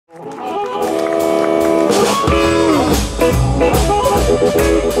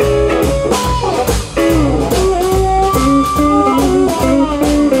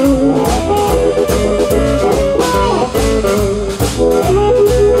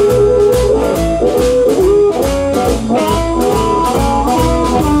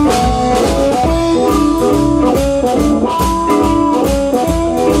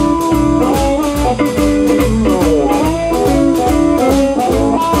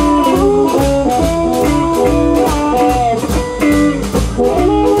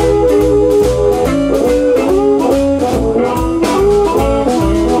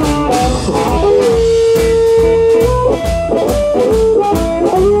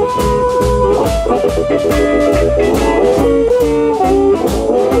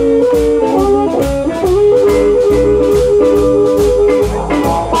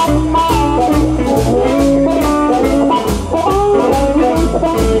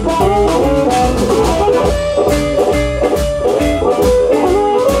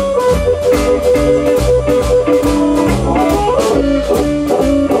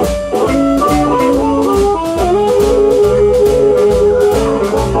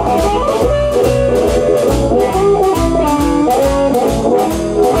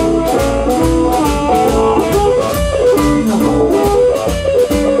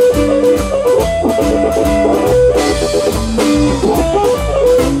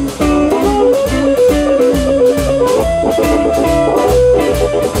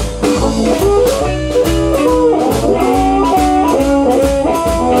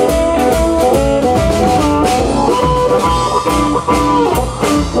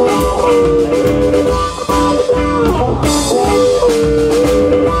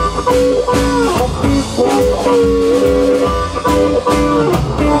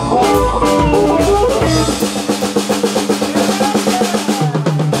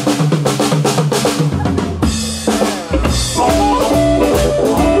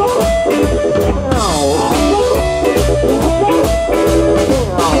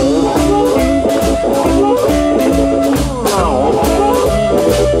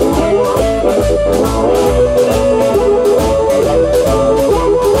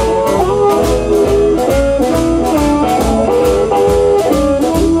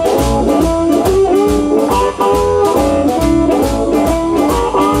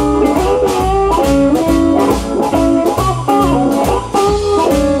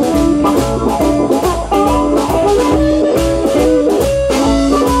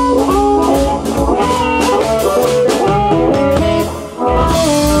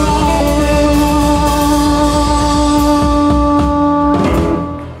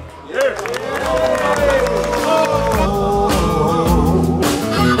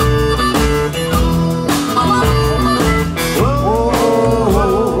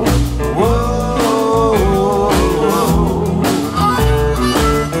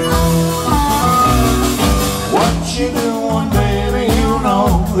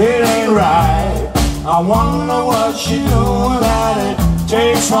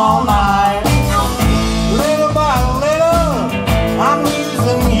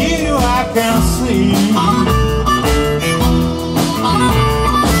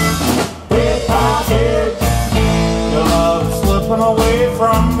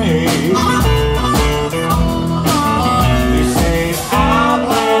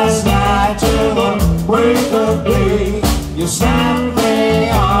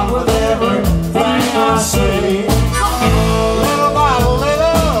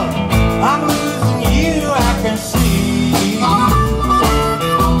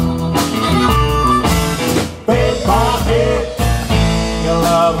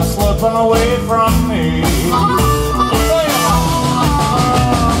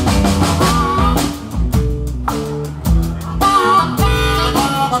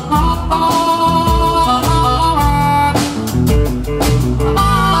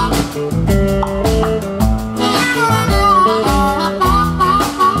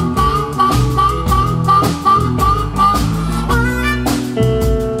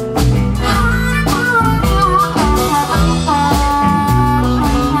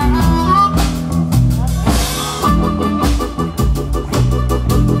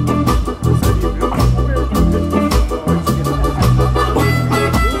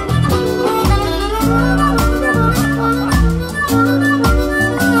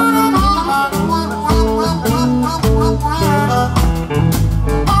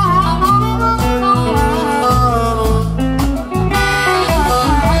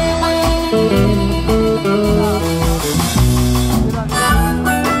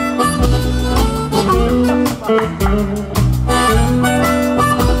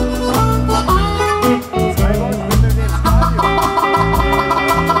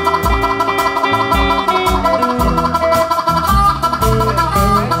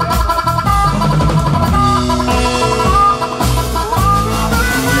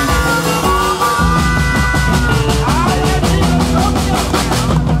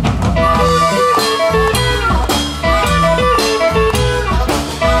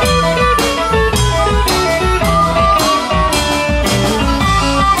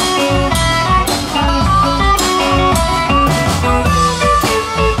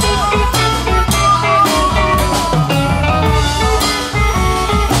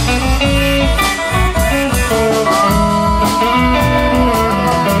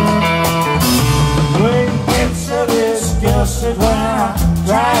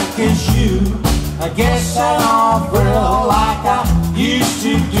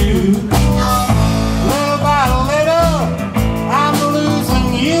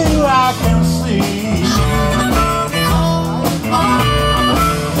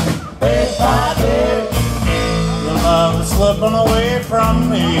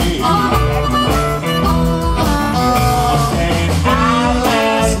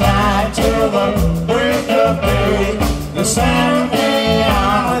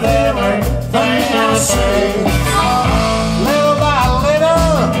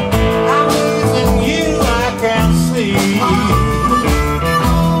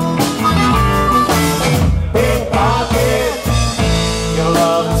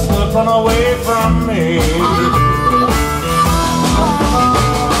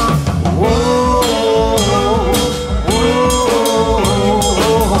Whoa.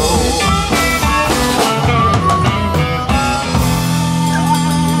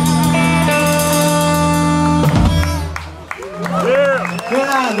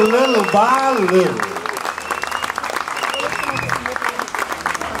 Ball.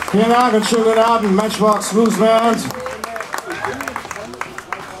 Vielen Dank und schönen guten Abend, Matchbox Bluesband.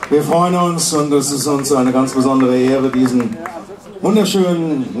 Wir freuen uns und es ist uns eine ganz besondere Ehre, diesen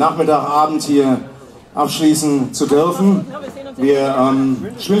wunderschönen Nachmittagabend hier abschließen zu dürfen. Wir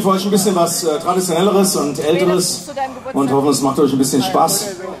spielen für euch ein bisschen was Traditionelleres und Älteres und hoffen, es macht euch ein bisschen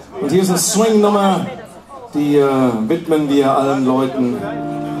Spaß. Und hier ist eine Swing-Nummer, die widmen wir allen Leuten.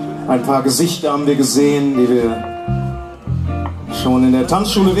 Ein paar Gesichter haben wir gesehen, die wir schon in der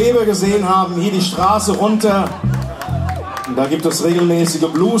Tanzschule Weber gesehen haben. Hier die Straße runter. Und da gibt es regelmäßige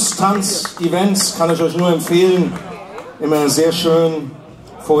Blues-Tanz-Events, kann ich euch nur empfehlen. Immer sehr schön.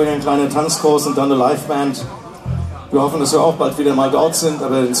 Vorher ein kleiner Tanzkurs und dann eine Liveband. Wir hoffen, dass wir auch bald wieder mal dort sind,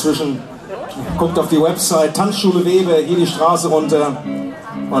 aber inzwischen guckt auf die Website Tanzschule Weber, hier die Straße runter.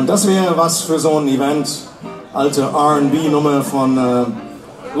 Und das wäre was für so ein Event. Alte R&B-Nummer von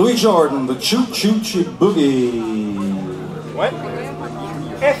Louis Jordan, the Choo Choo Choo Boogie. What?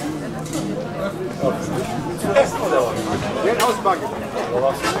 F. F oder was? Den auspacken.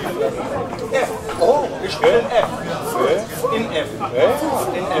 F. Oh, ich will F. In F.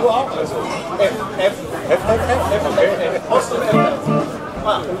 In F. Also F. F. F. F. F. F. Aus dem F.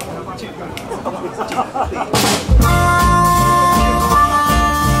 Ah.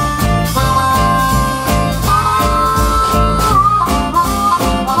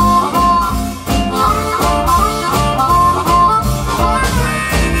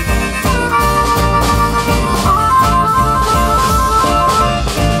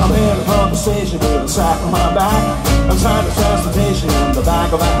 Station with a sack on my back. I'm trying to transportation in the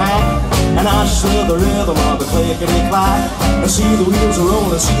back of a hack. And I just feel the rhythm of the clickety-clack. And see the wheels are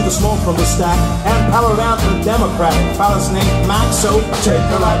rolling, see the smoke from the stack. And power around to the Democrat, fella's named Max, so take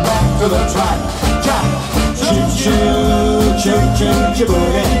her right back to the track. Jack, choo-choo, choo-choo,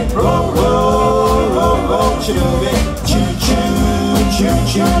 choo-boogie. Roll, roll, roll, roll, choo-boogie. Choo-choo,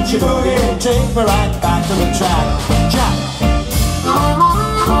 choo-choo, choo-boogie. Take her right back to the track. Jack.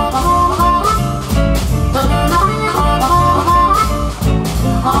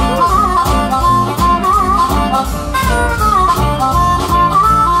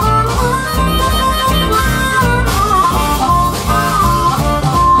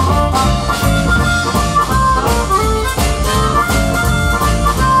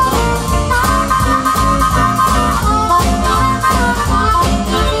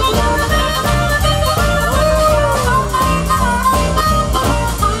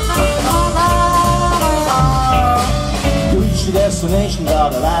 Destination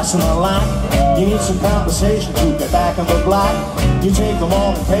got a last in the line. You need some conversation to get back on the block. You take the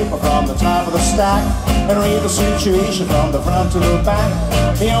morning paper from the top of the stack and read the situation from the front to the back.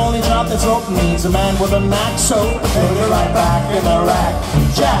 The only job that's open needs a man with a knack, so put it right back in the rack.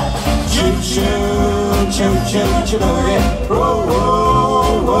 Jack, choo-choo, choo-choo, choo-boogie. Roll,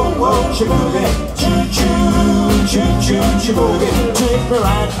 roll, roll, roll, choo-boogie. Choo-choo, choo-choo, choo-boogie. Take me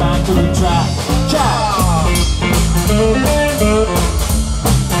right back to the track. Jack.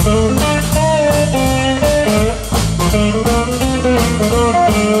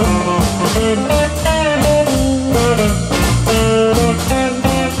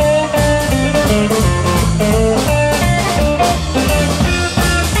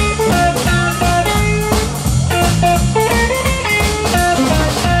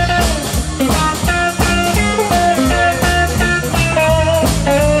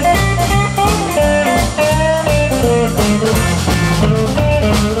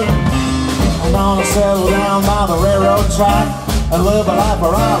 Settle down by the railroad track and live a life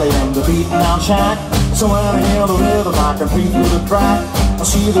where I am the beaten down shack. So when I hear the rhythm, I can beat through the crack. I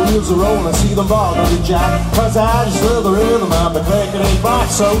see the wheels are rolling, see them ball to the jack. Cause I just live the rhythm of the clickety-clack.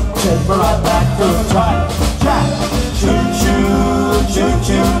 So take me right back to the track. Jack, choo-choo,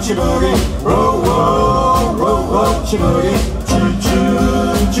 choo-choo, choo-boogie. Roll, roll, roll, roll, choo-boogie.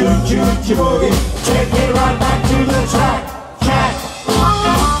 Choo-choo, choo-choo, choo-boogie. Take me right back to the track. Jack.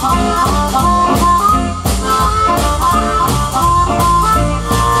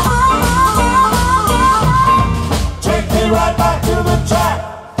 Right back to the track,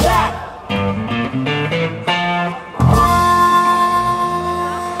 Jack.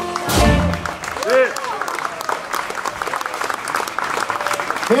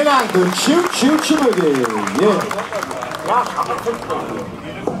 Vielen Dank, the Choo Choo Choo Boogie. Yeah.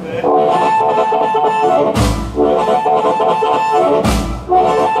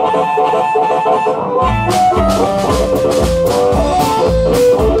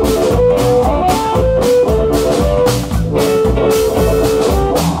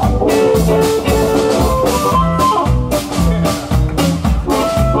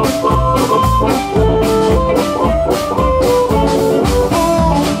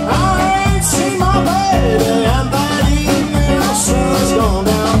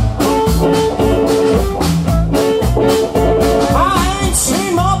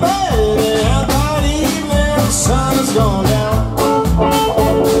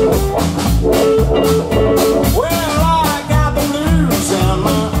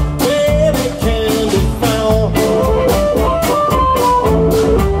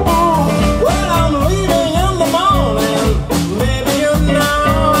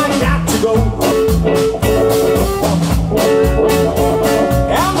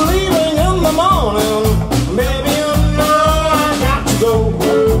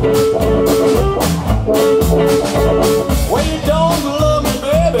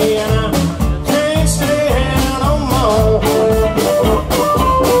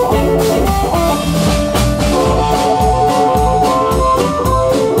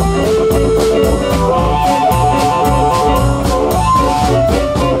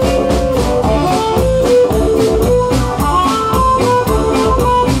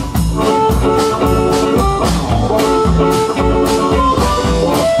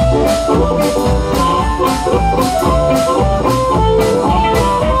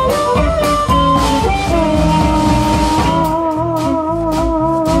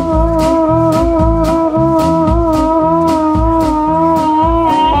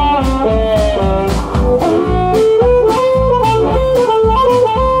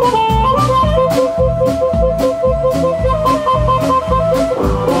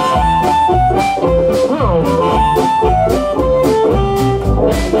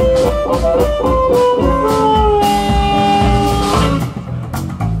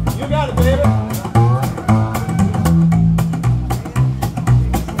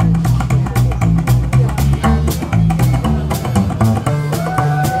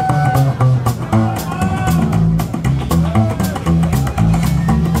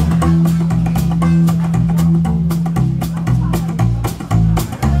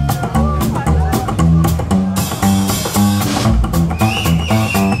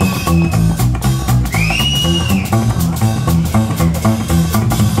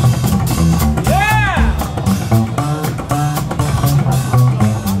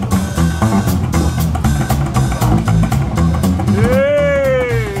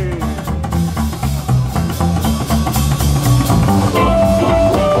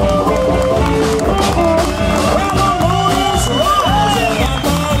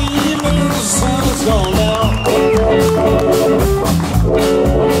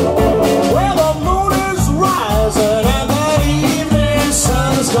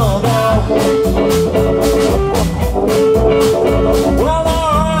 sold out. Well,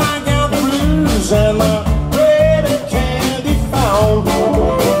 I got the blues and my baby can't be found.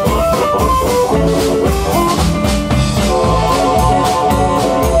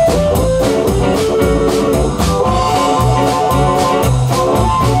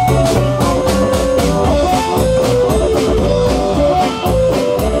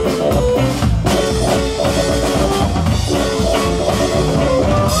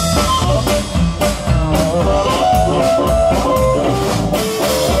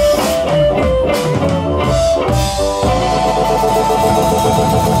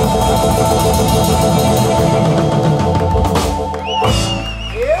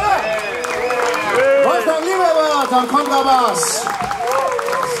 Wolfgang LIEBERWIRTH am Kontrabass.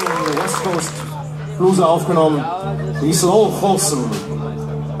 West Coast Blues aufgenommen. Die ist Wolfgang.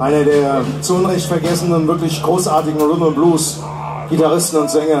 Einer der zu Unrecht vergessenen, wirklich großartigen Rhythm and Blues Gitarristen und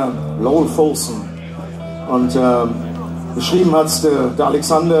Sänger, Wolfgang. Und geschrieben hat es der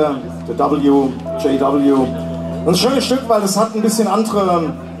Alexander, der JW. Und ein schönes Stück, weil es hat ein bisschen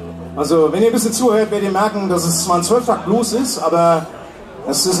andere, also wenn ihr ein bisschen zuhört, werdet ihr merken, dass es zwar ein 12-Takt Blues ist, aber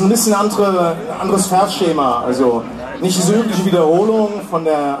es ist ein bisschen anderes Versschema. Also nicht diese übliche Wiederholung von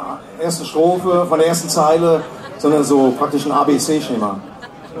der ersten Strophe, von der ersten Zeile, sondern so praktisch ein ABC-Schema.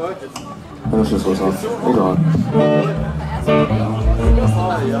 Wenn ich das was habe. Egal.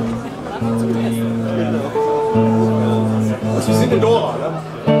 Also wir sind in Dora, oder?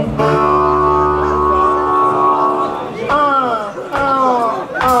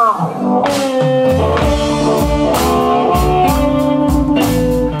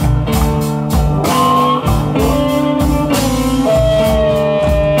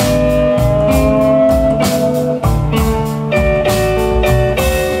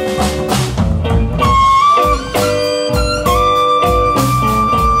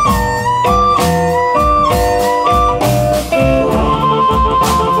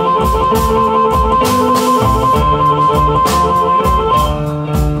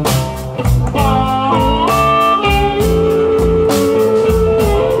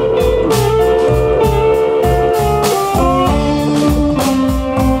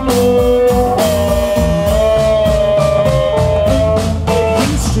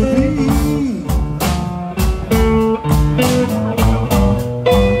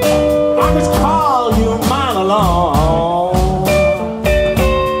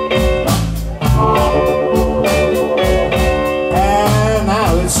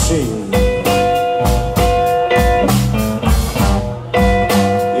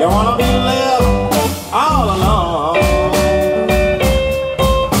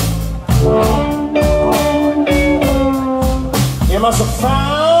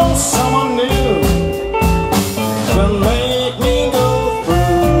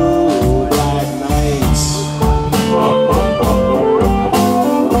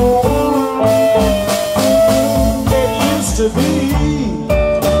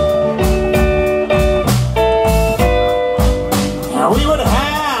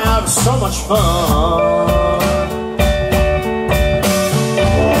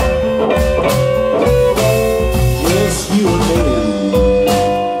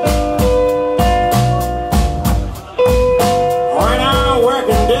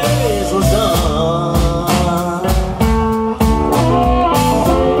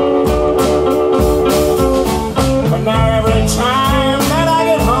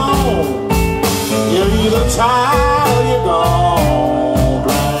 Tired, you're gone,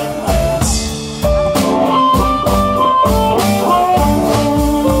 blind nights.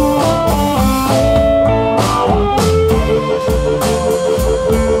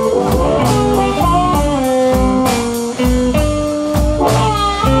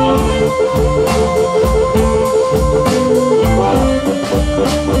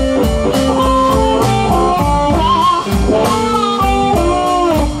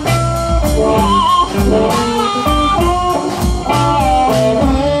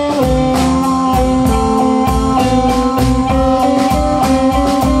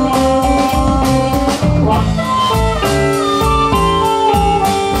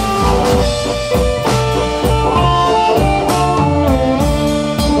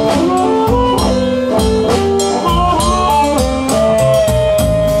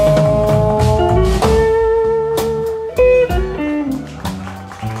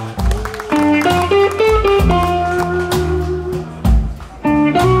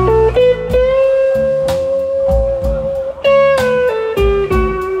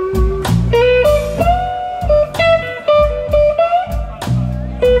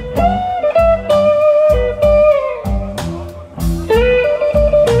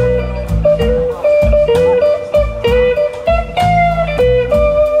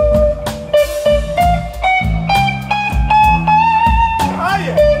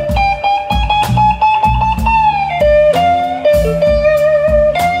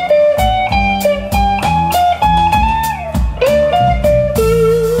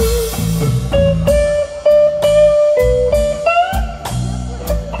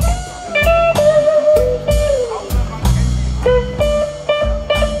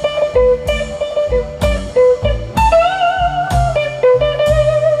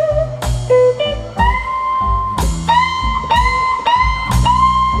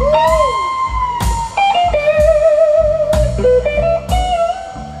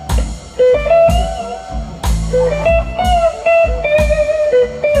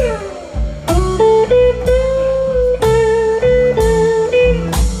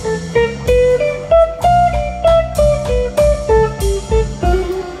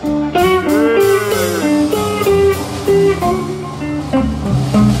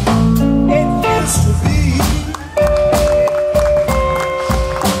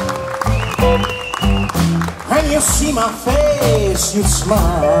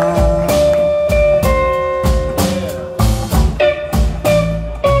 smile.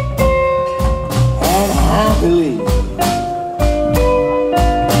 And happily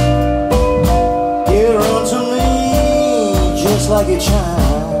you run to me just like a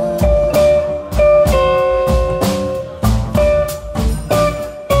child.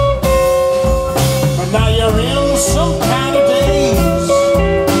 And now you're in some kind of daze.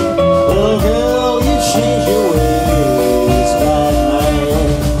 Little girl, you change your ways that night.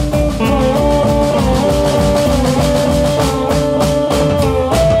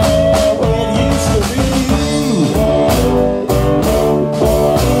 It used to be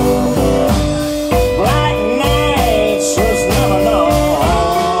black nights was never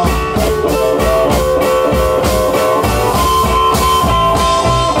known.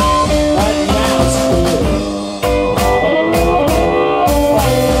 But now it's clear.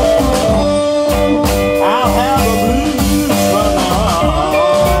 I'll have the blues from now on.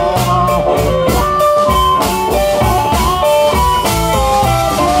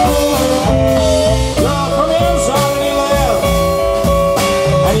 Girlfriend's already left,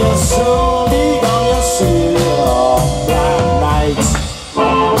 and you're so big on yourself that night.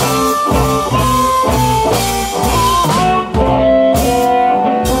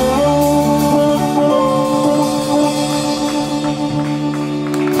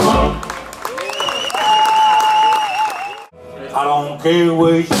 I don't care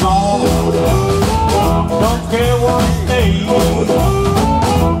where you're gone, don't care what state.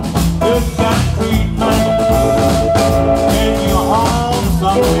 Good kind of treatment, take you home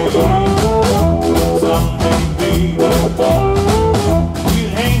someday, baby. You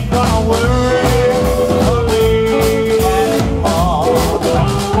ain't gonna worry about me anymore.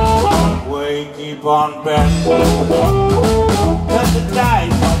 We keep on betting, 'cause the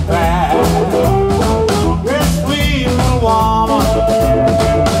dice are bad. We're sweet little woman,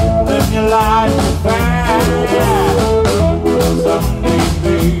 live your life is bad. Someday,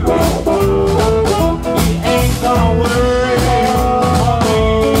 baby, you ain't gonna worry about me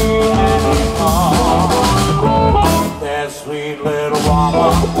anymore. That sweet little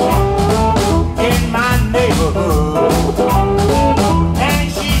woman in my neighborhood, and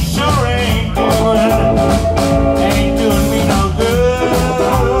she sure ain't doing me no good.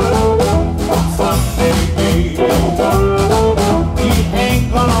 Someday, baby, you ain't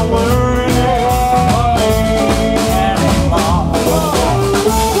gonna worry about me anymore.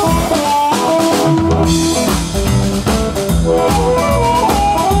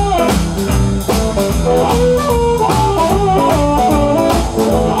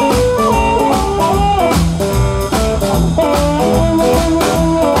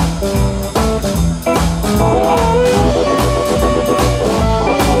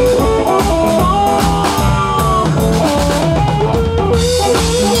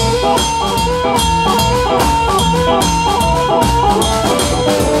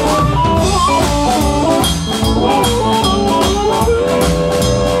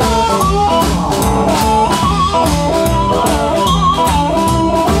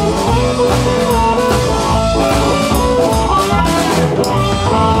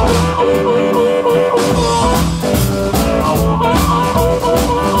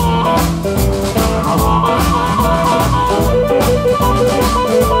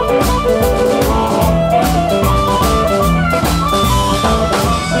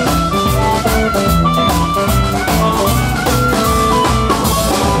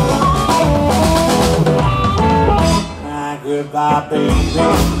 Goodbye, baby.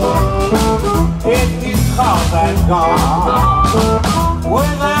 It's because I'm gone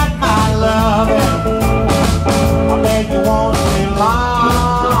without my loving. I bet you won't stay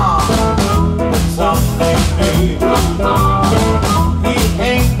long. But someday, baby, you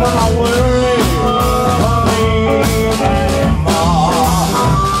ain't gonna worry about me anymore.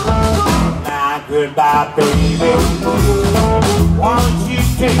 Now, goodbye, baby. Won't you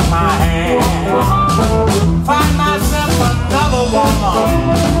take my hand? Find myself another woman,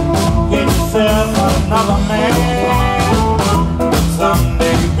 get yourself another man.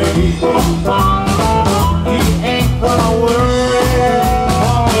 Someday, baby, you ain't gonna worry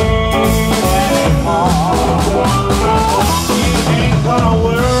about me anymore. You ain't gonna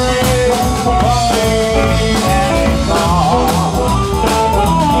worry about me anymore. You ain't gonna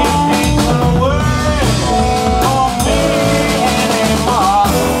worry about me anymore.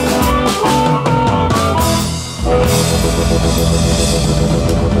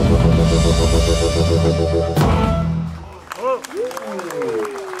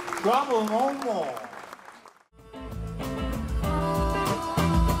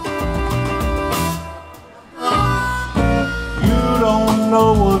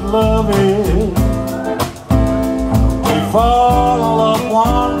 what love is. We fall in love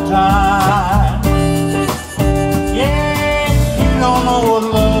one time. Yeah, you don't know what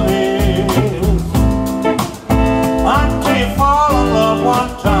love is until you fall in love one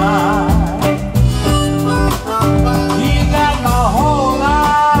time. You got my whole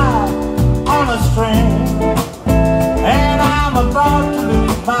life on a string, and I'm about to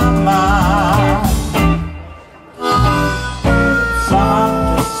lose my mind. Sun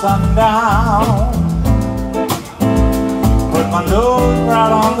to sundown, put my nose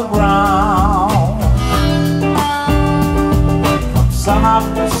right on the ground. From sun up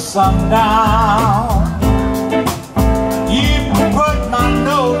to sundown, you put my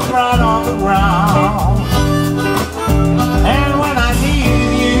nose right on the ground. And when I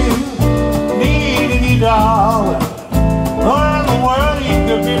needed you, darling, where in the world you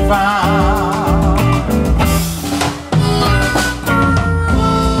could be found?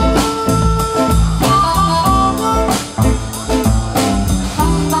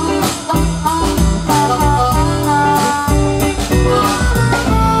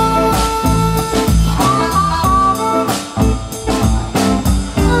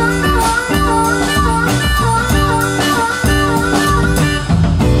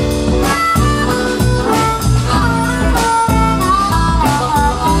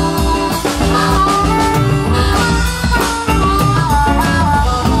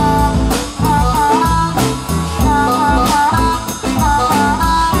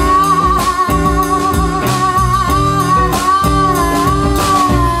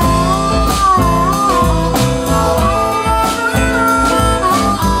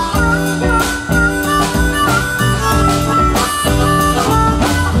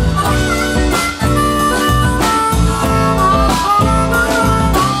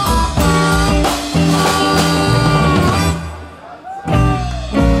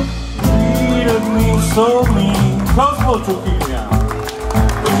 So mean, close to KILIAN,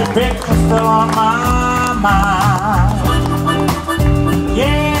 with your picture still on my mind.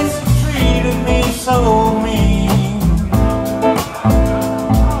 Yes, you treated me so mean,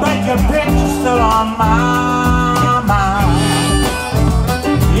 but your picture's still on my mind.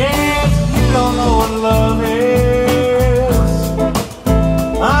 Yes, you don't know what love is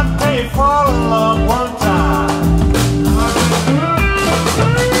until you fall in love one time.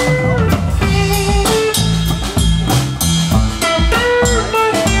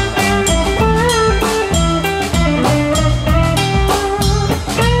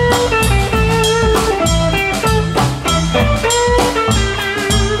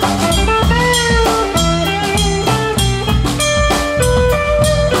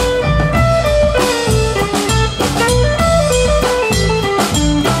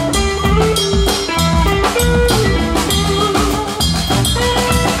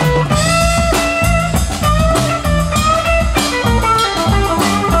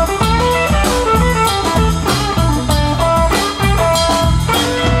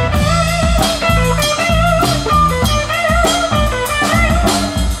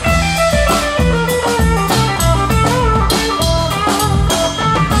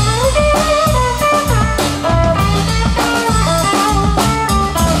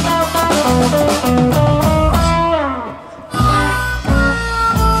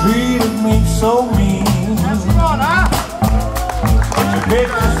 So mean, but your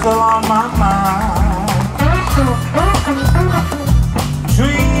picture's still on my mind.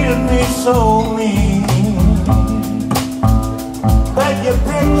 Treated me so mean, but your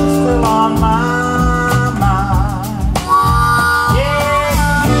picture's still on my mind.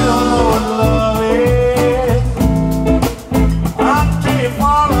 Yeah, you don't know what love is until you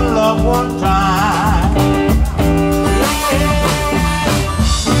fall in love one time.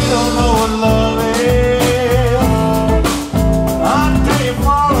 Don't know what love is until you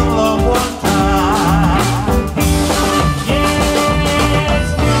fall in love one time. Yes,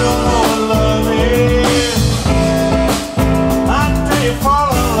 you don't know what love is until you fall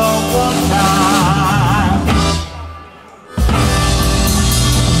in love one time.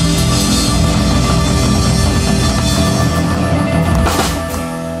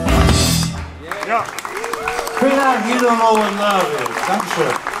 Yeah. You don't know what love is. I'm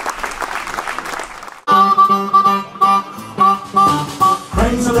sure.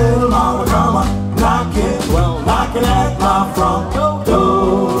 Crazy little mama, come on, knocking, well, knocking at my front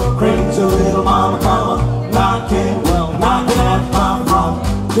door. Crazy little mama, come on, knocking, well, knocking at my front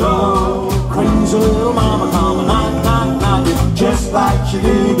door. Crazy little mama, come on, knock, knock, knocking, just like she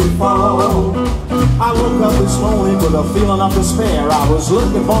did before. I woke up this morning with a feeling of despair. I was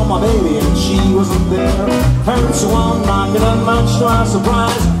looking for my baby and she wasn't there. Heard someone knocking and much to my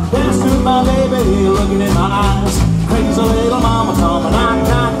surprise, there stood my baby looking in my eyes. Crazy little mama come and knock,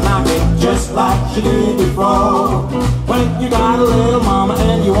 knock, knocking just like she did before. When you got a little mama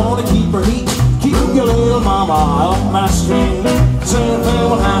and you want to keep her neat, keep your little mama off my string. Same thing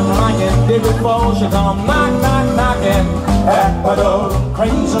will happen like it did before. She come knock, knock, knocking at my door.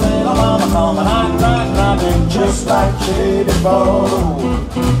 Crazy little mama come and knock, knock, knocking just like she did before.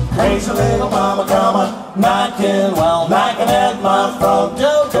 Crazy little mama come and knocking, well, knocking at my front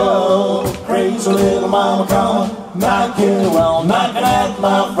door. Crazy little mama come and knocking, well, knocking at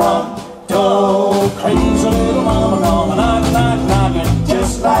my front door. Crazy little mama come and knock, knock, knocking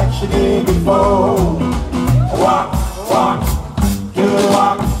just like she did before. Walk, walk, do the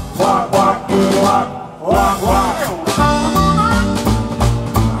walk, walk, walk, do the walk, walk, walk.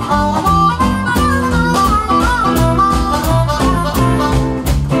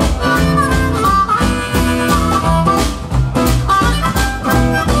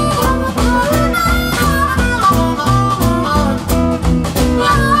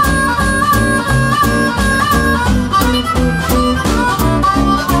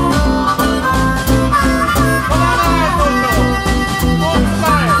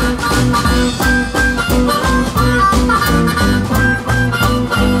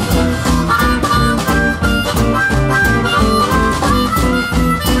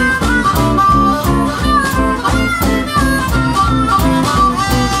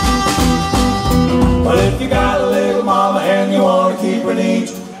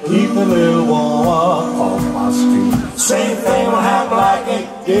 Keep the little one off my street. Same thing will happen like it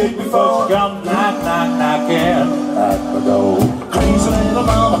did before. She come knock, knock, knocking at the door. Crazy little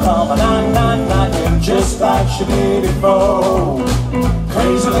mama come knock, knock, knocking just like she did before.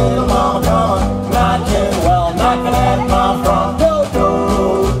 Crazy little mama come knocking, well, knocking at my front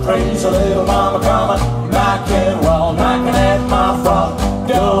door. Crazy little mama come knocking, well, knocking at my front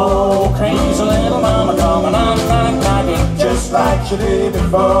door. Crazy little mama come knock, knock, knocking just like she did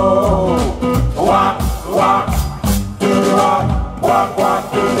before. Walk, walk, do the walk, walk,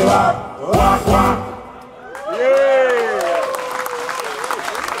 walk, do the walk, walk, walk.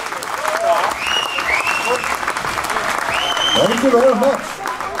 Thank you very much.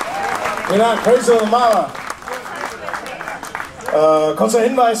 Vielen Dank, Crazy Little Mama. Kurzer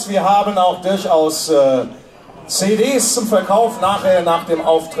Hinweis, wir haben auch durchaus CDs zum Verkauf nachher, nach dem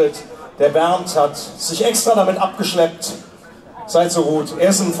Auftritt. Der Bernd hat sich extra damit abgeschleppt. Seid so gut, er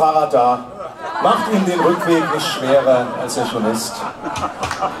ist ein Fahrrad da. Macht ihm den Rückweg nicht schwerer, als er schon ist.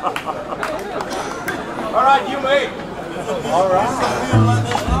 Alright, you mate. Alright.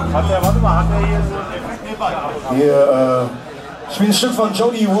 Warte mal, hat er hier so... Hier spielt ein Stück von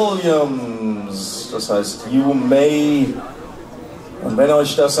Jody Williams, das heißt You May. Und wenn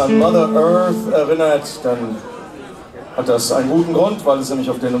euch das an Mother Earth erinnert, dann hat das einen guten Grund, weil es nämlich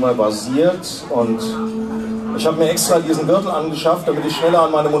auf der Nummer basiert. Und ich habe mir extra diesen Gürtel angeschafft, damit ich schneller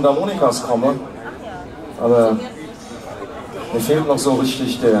an meine Mundharmonikas komme. Aber mir fehlt noch so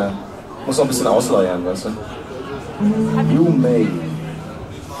richtig der... muss noch ein bisschen ausleiern, weißt du? You May.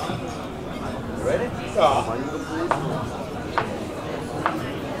 Ready? Ja.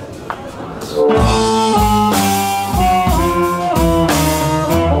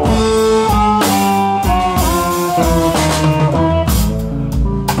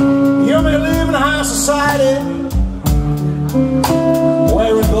 You may live in high society,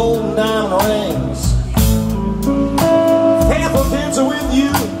 wearing gold and diamond rings. Careful kids are with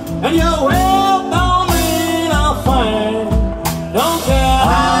you, and your wealth don't mean a thing. Don't care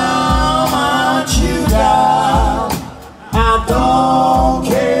how much you got, I don't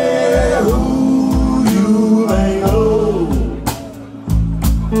care who you may know.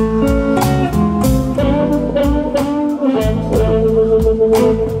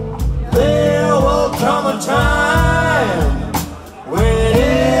 There will come a time when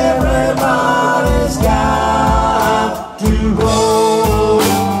everybody's got to go.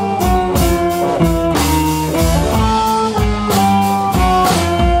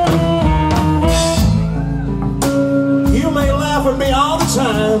 You may laugh at me all the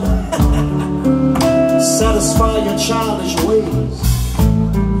time, satisfy your childish ways,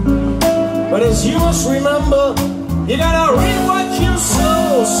 but as you must remember, you gotta reap what you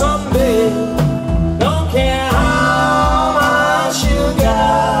sow someday. Don't care how much you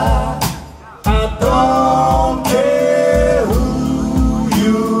got, I don't care who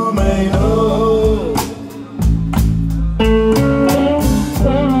you may know.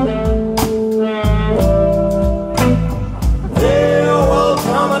 There will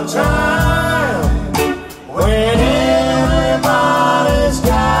come a time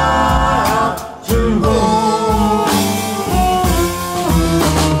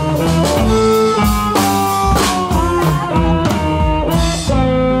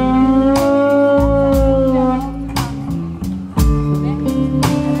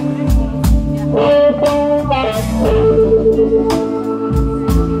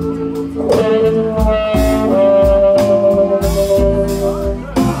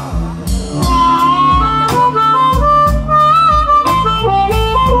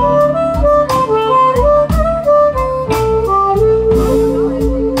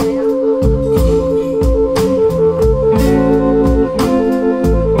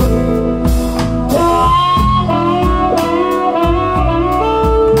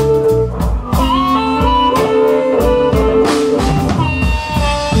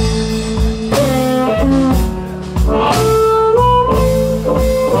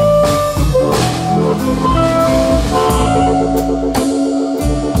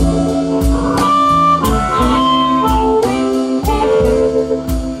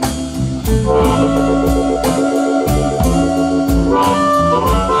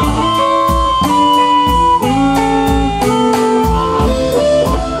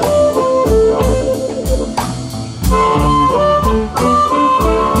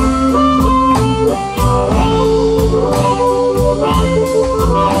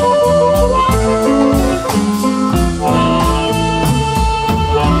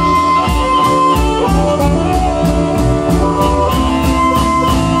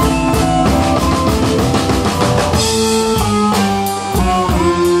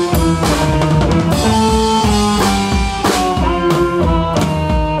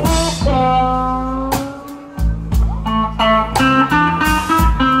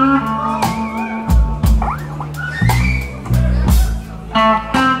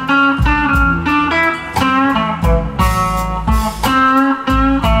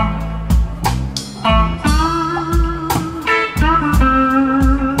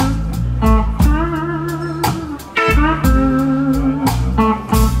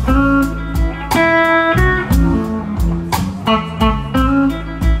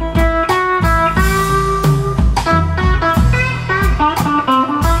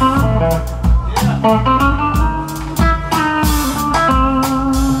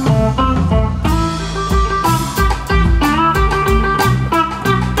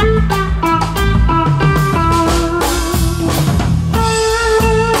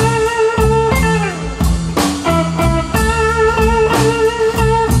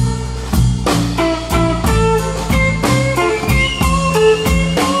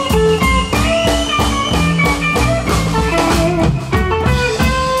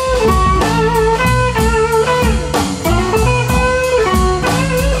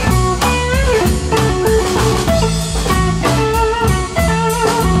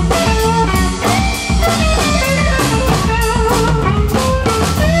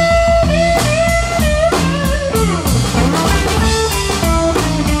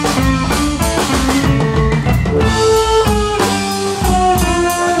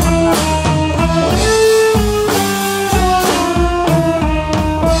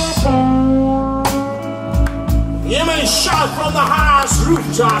on the highest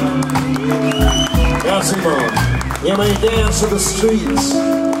rooftop. Yeah, Simon, you may dance to the streets,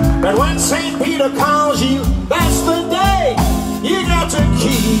 but when St. Peter calls you, that's the day you got to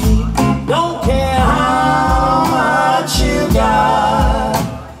keep. Don't care how much you got,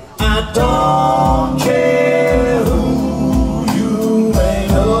 I don't care who you may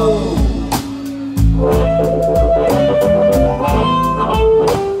know.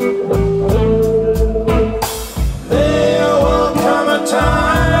 There will come a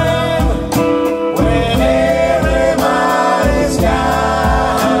time when everybody's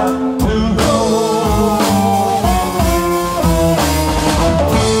got to go.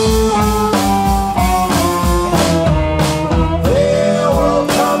 There will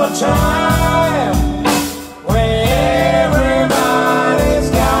come a time when everybody's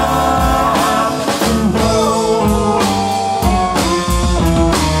got to go.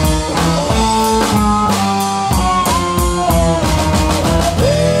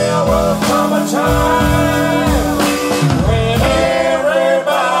 There will come a time when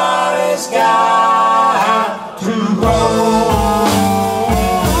everybody's got to go.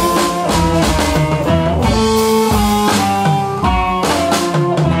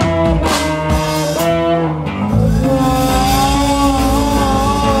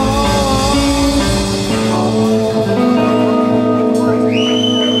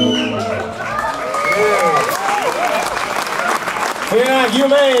 Vielen Dank,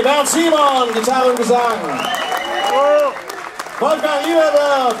 Jume, Bernd Simon, Gitarre und Gesang. Wolfgang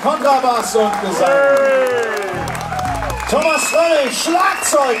LIEBERWIRTH, Kontrabass und Gesang. Thomas FRÖMMING,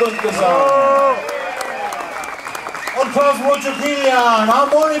 Schlagzeug und Gesang. Und MOJO KILIAN,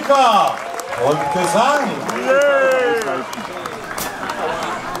 Harmonika und Gesang.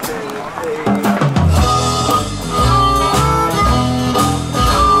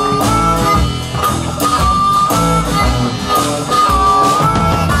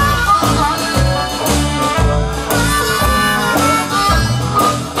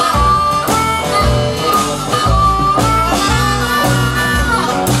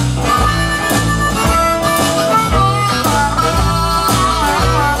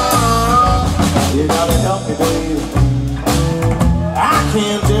 You gotta help me, baby. I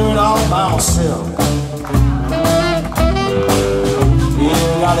can't do it all by myself. You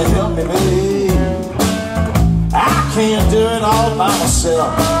gotta help me, baby. I can't do it all by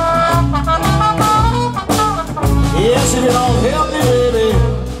myself. Yes, if you don't help me, baby,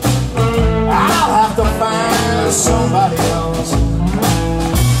 I'll have to find somebody else.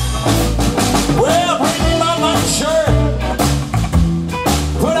 Well, bring me my night shirt,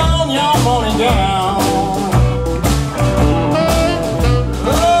 put on your morning gown.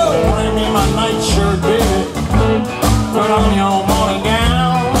 Oh, bring me my night shirt, baby, put on your morning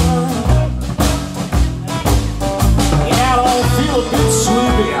gown. Yeah, I don't feel a bit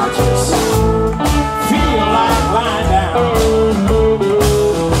sleepy, I just feel like lying down.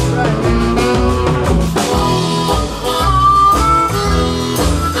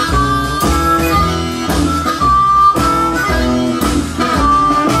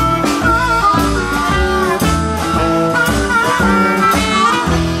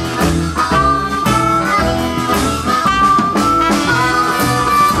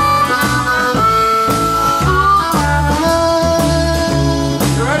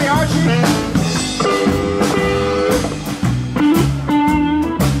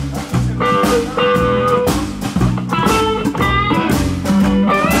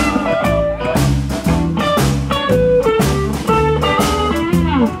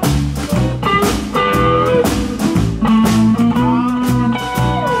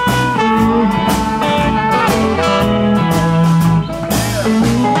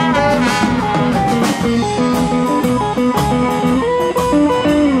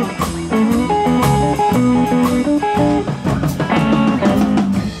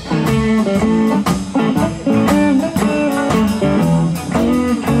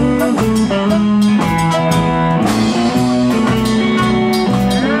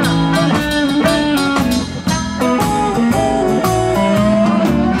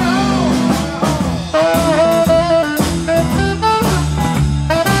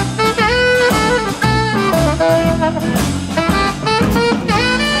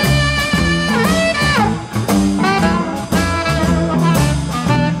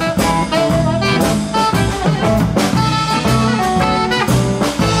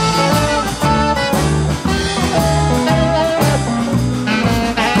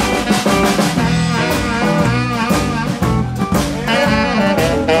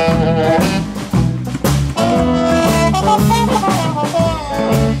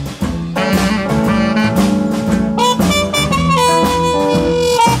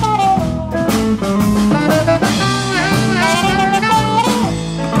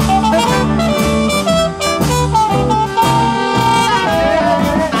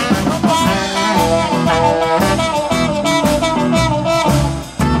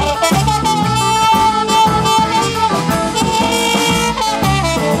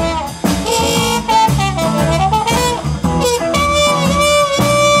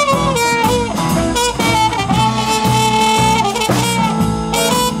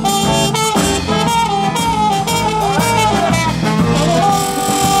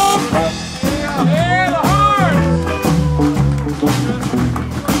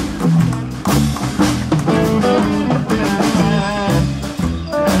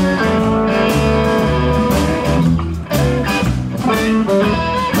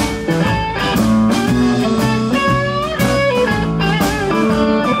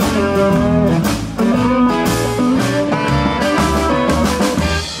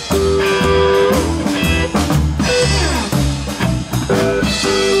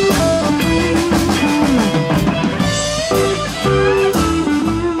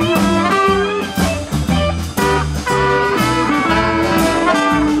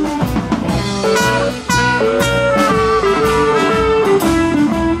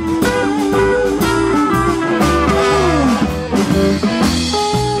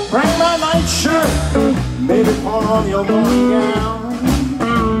 baby, put on your morning gown.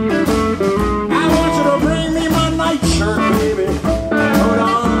 I want you to bring me my nightshirt, baby, put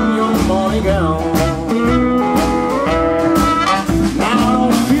on your morning gown. Now I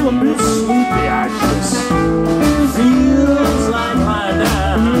don't feel a bit sleepy, I just feels like lying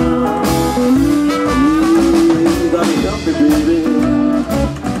down. You gotta help me, baby,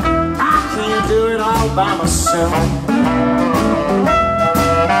 I can't do it all by myself.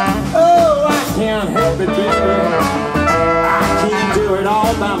 Oh, I can't help it, baby, I can't do it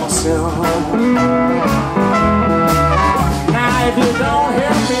all by myself. Now if you don't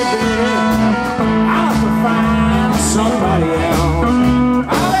help me, baby, I'll have to find somebody else.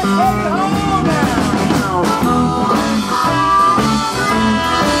 I'll let you home now.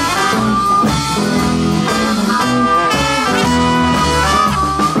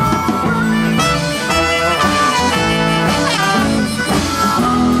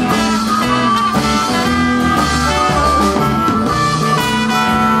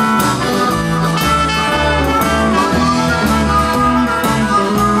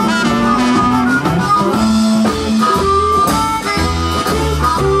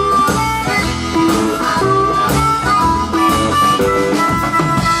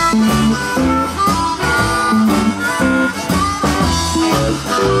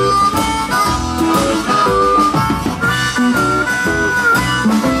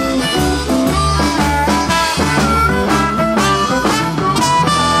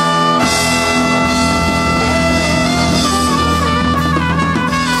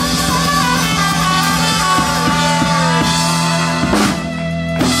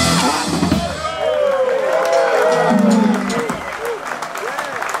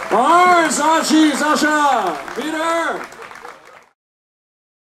 Sascha, Sascha, wieder!